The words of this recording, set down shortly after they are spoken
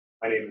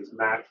My name is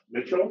Matt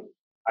Mitchell.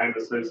 I am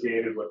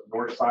associated with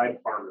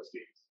Northside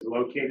Pharmacies,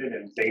 located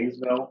in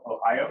Zanesville,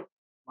 Ohio.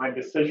 My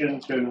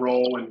decision to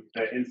enroll in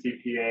the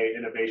NCPA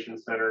Innovation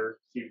Center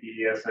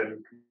CPESN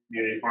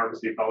Community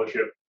Pharmacy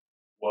Fellowship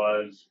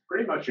was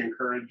pretty much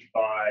encouraged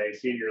by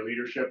senior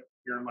leadership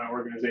here in my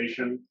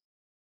organization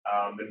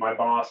and my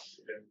boss.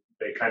 And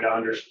they kind of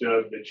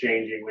understood the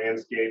changing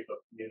landscape of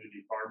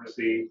community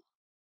pharmacy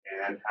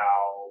and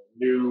how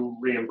new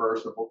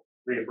reimbursable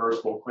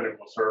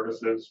clinical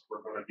services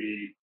were going to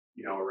be,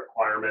 a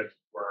requirement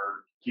for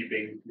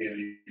keeping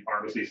community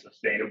pharmacy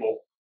sustainable.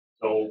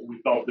 So we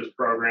felt this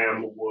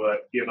program would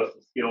give us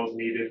the skills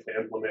needed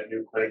to implement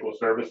new clinical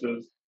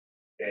services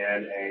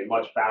in a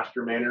much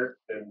faster manner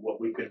than what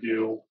we could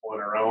do on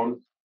our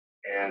own.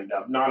 And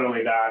not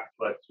only that,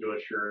 but to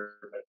assure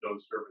that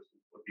those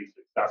services would be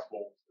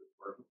successful.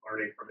 We're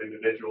learning from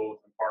individuals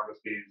and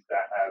pharmacies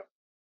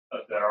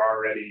that are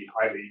already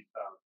highly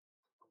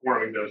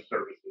performing those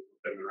services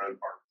within their own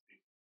pharmacy.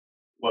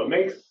 What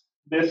makes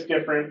this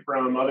different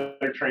from other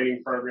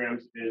training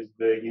programs is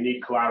the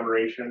unique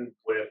collaboration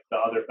with the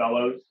other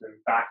fellows and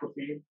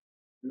faculty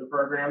in the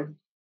program.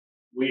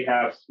 We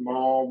have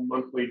small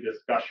monthly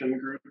discussion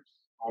groups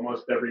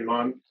almost every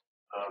month.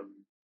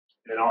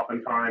 And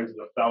oftentimes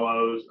the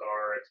fellows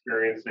are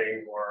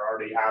experiencing or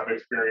already have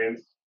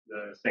experienced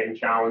the same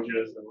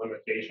challenges and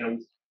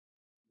limitations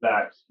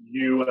that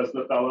you as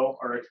the fellow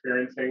are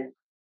experiencing.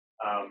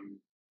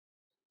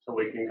 So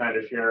we can kind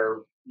of share,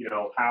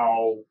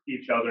 how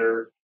each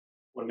other,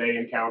 when they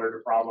encountered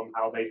a problem,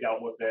 how they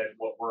dealt with it,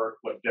 what worked,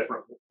 what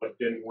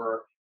didn't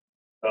work.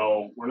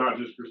 So we're not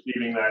just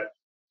receiving that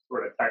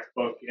sort of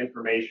textbook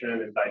information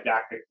and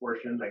didactic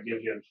portion that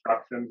gives you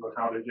instructions on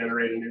how to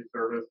generate a new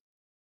service.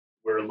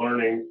 We're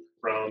learning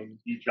from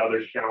each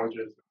other's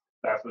challenges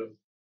and successes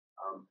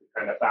to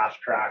kind of fast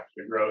track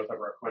the growth of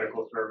our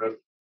clinical service.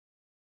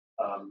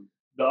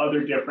 The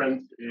other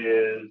difference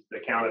is the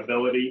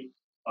accountability.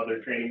 Other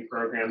training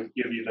programs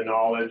give you the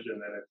knowledge,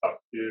 and then it's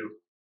up to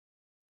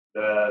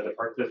the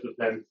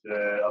participants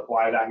to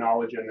apply that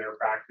knowledge in their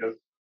practice.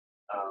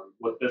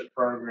 With this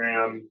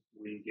program,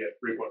 we get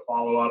frequent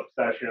follow-up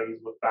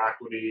sessions with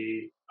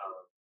faculty,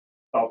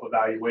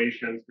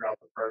 self-evaluations throughout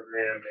the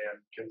program,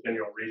 and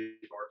continual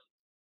resources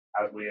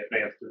as we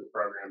advance through the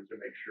program to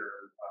make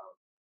sure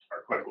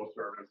our clinical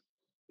service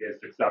is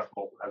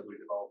successful as we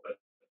develop it.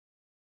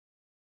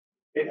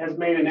 It has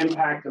made an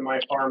impact in my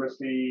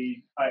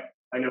pharmacy.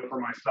 I know for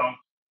myself,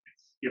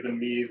 it's given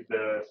me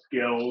the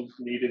skills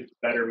needed to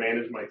better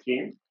manage my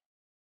team.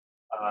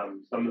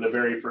 Some of the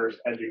very first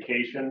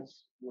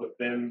educations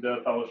within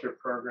the fellowship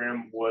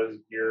program was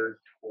geared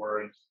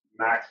towards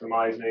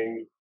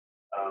maximizing,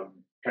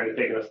 kind of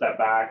taking a step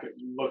back,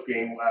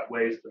 looking at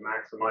ways to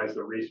maximize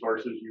the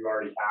resources you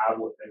already have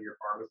within your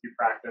pharmacy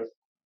practice.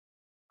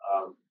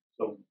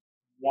 So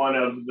one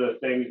of the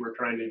things we're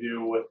trying to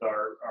do with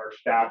our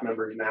staff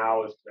members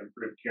now is to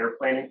improve care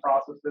planning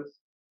processes.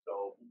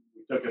 So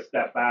we took a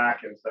step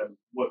back and said,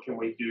 what can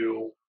we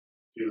do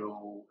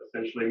to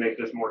essentially make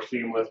this more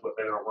seamless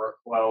within our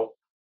workflow?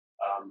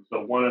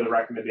 So one of the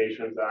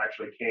recommendations that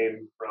actually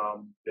came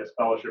from this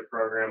fellowship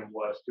program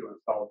was to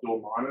install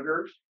dual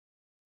monitors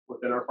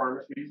within our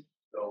pharmacies.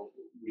 So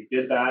we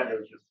did that. It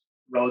was just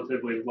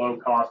relatively low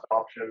cost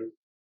option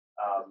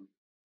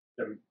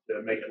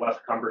to make it less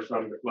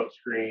cumbersome to flip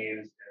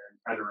screens and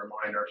kind of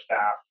remind our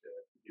staff to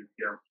do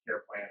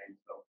care planning.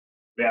 So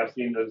we have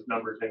seen those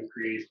numbers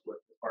increase with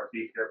the Part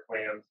B care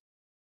plans.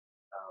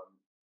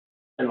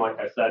 And like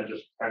I said,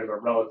 just kind of a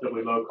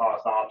relatively low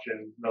cost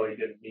option, really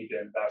didn't need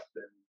to invest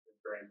in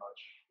very much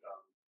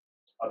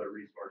other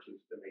resources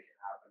to make it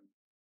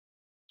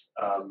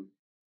happen.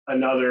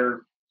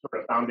 Another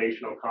sort of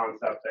foundational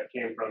concept that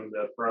came from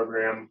the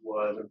program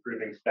was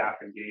improving staff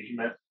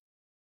engagement.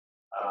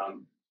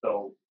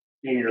 So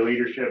senior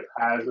leadership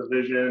has a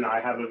vision.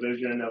 I have a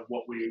vision of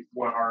what we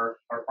want our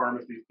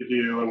pharmacies to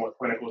do and what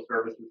clinical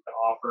services to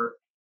offer.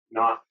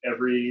 Not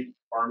every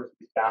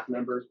pharmacy staff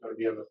member is going to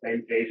be on the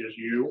same page as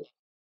you.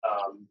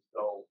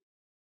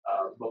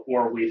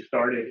 Before we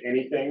started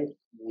anything,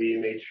 we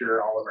made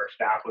sure all of our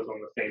staff was on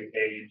the same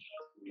page.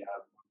 We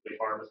have monthly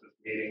pharmacist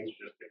meetings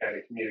just to kind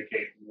of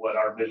communicate what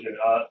our vision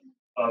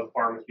of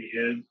pharmacy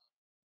is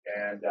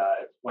and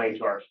explain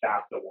to our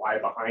staff the why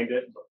behind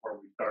it before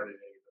we started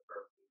any of the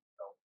services.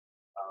 So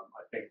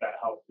I think that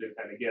helps to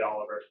kind of get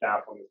all of our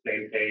staff on the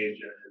same page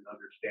and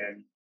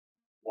understand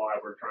why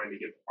we're trying to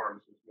give the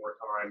pharmacists more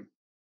time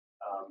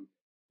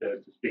to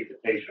speak to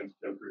patients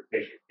to improve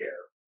patient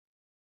care.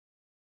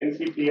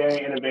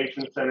 NCPA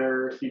Innovation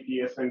Center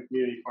CPESN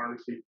Community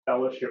Pharmacy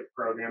Fellowship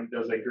Program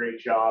does a great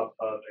job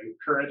of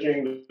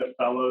encouraging the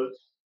fellows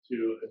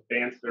to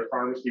advance their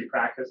pharmacy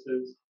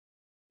practices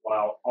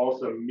while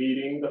also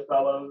meeting the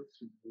fellows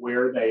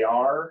where they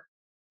are.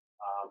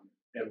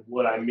 And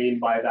what I mean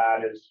by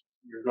that is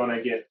you're going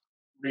to get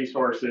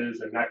resources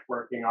and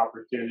networking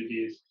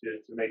opportunities to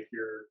make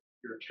your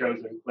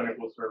chosen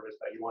clinical service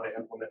that you want to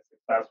implement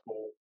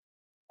successful.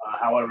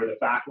 However, the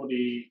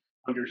faculty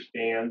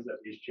understands that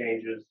these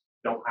changes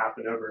don't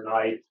happen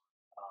overnight.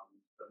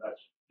 So that's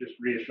just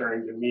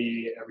reassuring to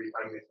me every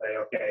time they say,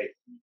 okay,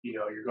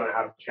 you're going to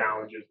have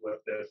challenges with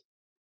this.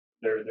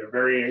 They're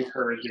very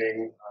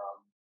encouraging.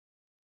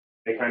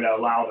 They kind of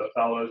allow the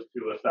fellows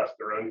to assess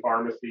their own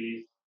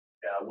pharmacies,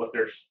 what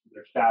their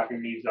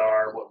staffing needs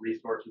are, what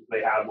resources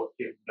they have, what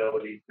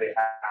capabilities they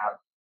have.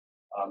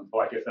 So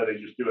like I said,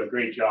 they just do a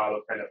great job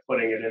of kind of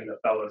putting it in the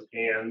fellows'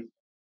 hands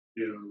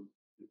to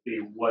see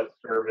what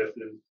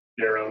services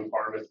their own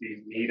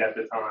pharmacies need at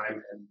the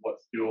time and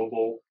what's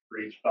doable for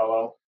each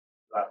fellow.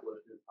 That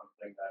is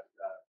something that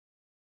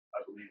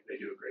I believe they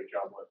do a great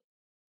job with.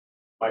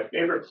 My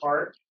favorite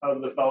part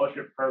of the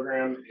fellowship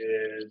program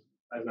is,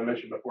 as I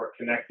mentioned before,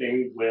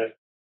 connecting with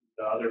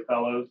the other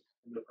fellows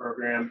in the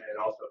program and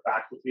also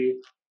faculty.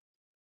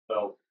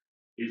 So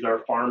these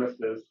are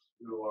pharmacists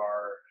who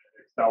are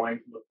excelling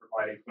with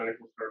providing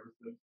clinical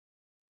services,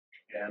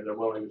 and they're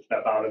willing to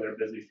step out of their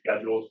busy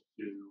schedules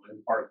to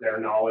impart their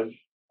knowledge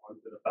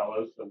onto the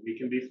fellows so we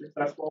can be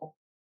successful.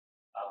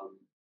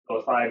 So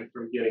aside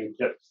from getting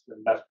tips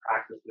and best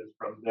practices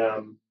from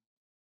them,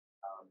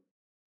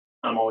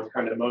 I'm always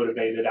kind of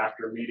motivated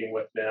after meeting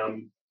with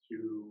them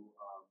to,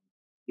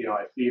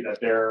 I see that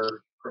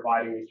they're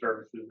providing these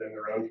services in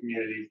their own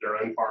communities, their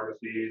own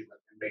pharmacies,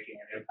 and making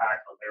an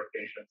impact on their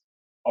patients.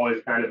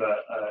 Always kind of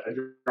a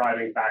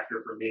driving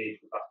factor for me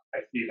because I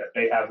see that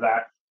they have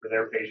that for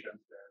their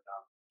patients, and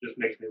just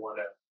makes me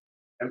want to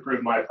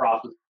improve my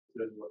processes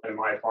within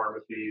my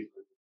pharmacies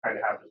and kind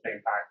of have the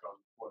same impact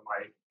on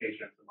my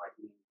patients and my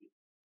community.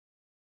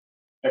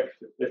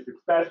 The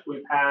success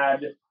we've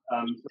had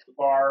so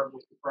far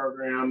with the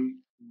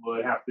program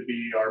would have to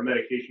be our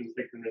medication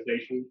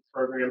synchronization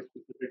program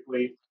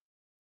specifically.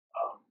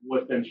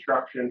 With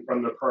instruction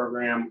from the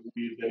program,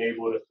 we've been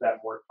able to set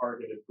more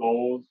targeted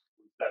goals.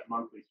 We set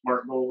monthly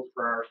SMART goals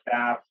for our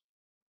staff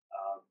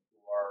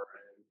who are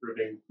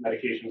improving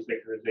medication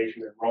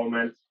synchronization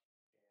enrollments.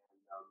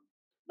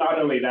 Not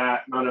only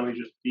that, not only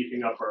just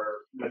beefing up our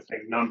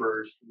MedSync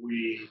numbers,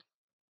 we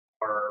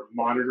are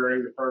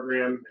monitoring the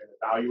program and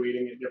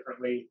evaluating it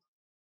differently.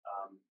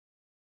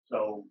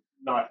 So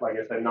not, like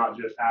I said, not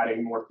just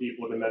adding more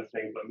people to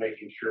MedSync, but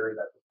making sure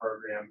that the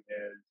program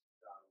is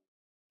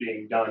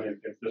being done in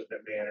a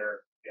consistent manner,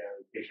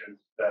 and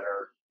patients that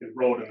are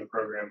enrolled in the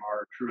program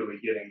are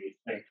truly getting a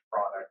synced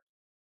product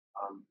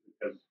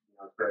because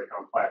it's very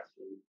complex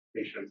and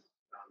patients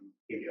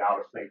can get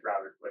out of sync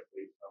rather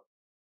quickly. So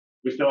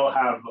we still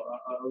have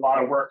a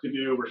lot of work to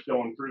do. We're still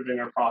improving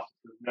our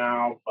processes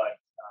now, but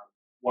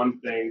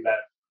one thing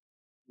that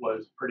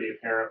was pretty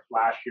apparent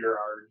last year,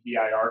 our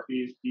DIR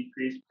fees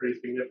decreased pretty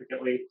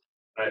significantly.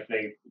 And I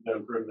think the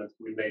improvements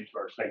we made to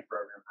our sync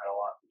program had a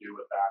lot to do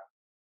with that.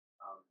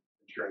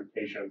 Ensuring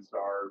patients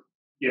are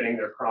getting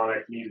their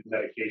chronic needed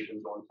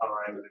medications on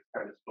time, and it's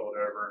kind of spilled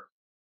over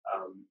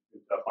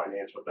into a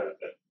financial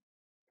benefit.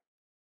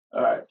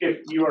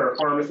 If you are a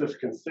pharmacist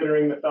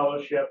considering the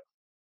fellowship,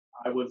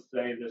 I would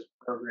say this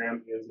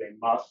program is a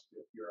must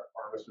if you're a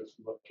pharmacist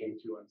looking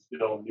to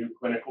instill new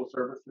clinical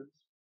services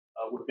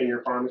within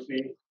your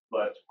pharmacy,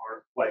 but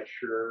aren't quite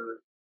sure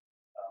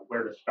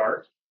where to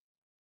start.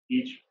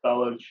 Each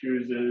fellow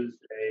chooses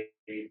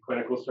a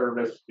clinical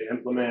service to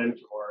implement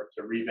or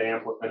to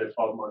revamp within a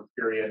 12-month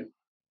period.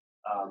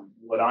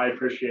 What I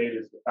appreciate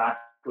is the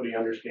faculty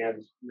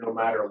understands no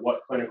matter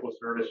what clinical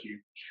service you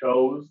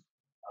chose,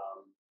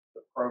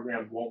 the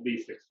program won't be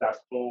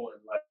successful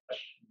unless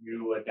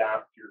you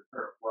adapt your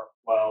current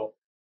workflow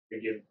to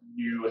give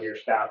you and your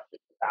staff the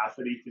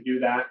capacity to do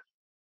that.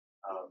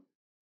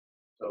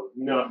 So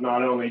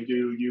not only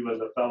do you as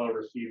a fellow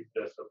receive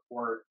the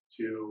support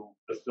to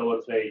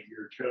facilitate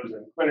your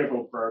chosen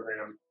clinical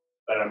program,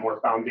 but at a more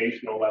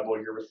foundational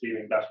level, you're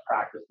receiving best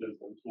practices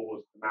and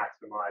tools to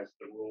maximize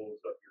the roles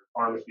of your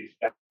pharmacy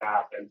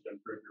staff and to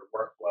improve your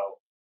workflow.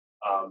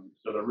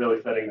 So they're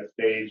really setting the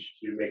stage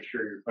to make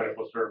sure your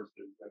clinical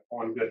services are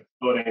on good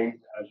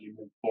footing as you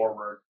move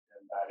forward,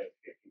 and that it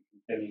can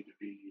continue to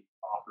be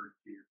offered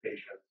to your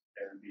patients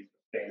and be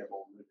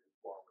sustainable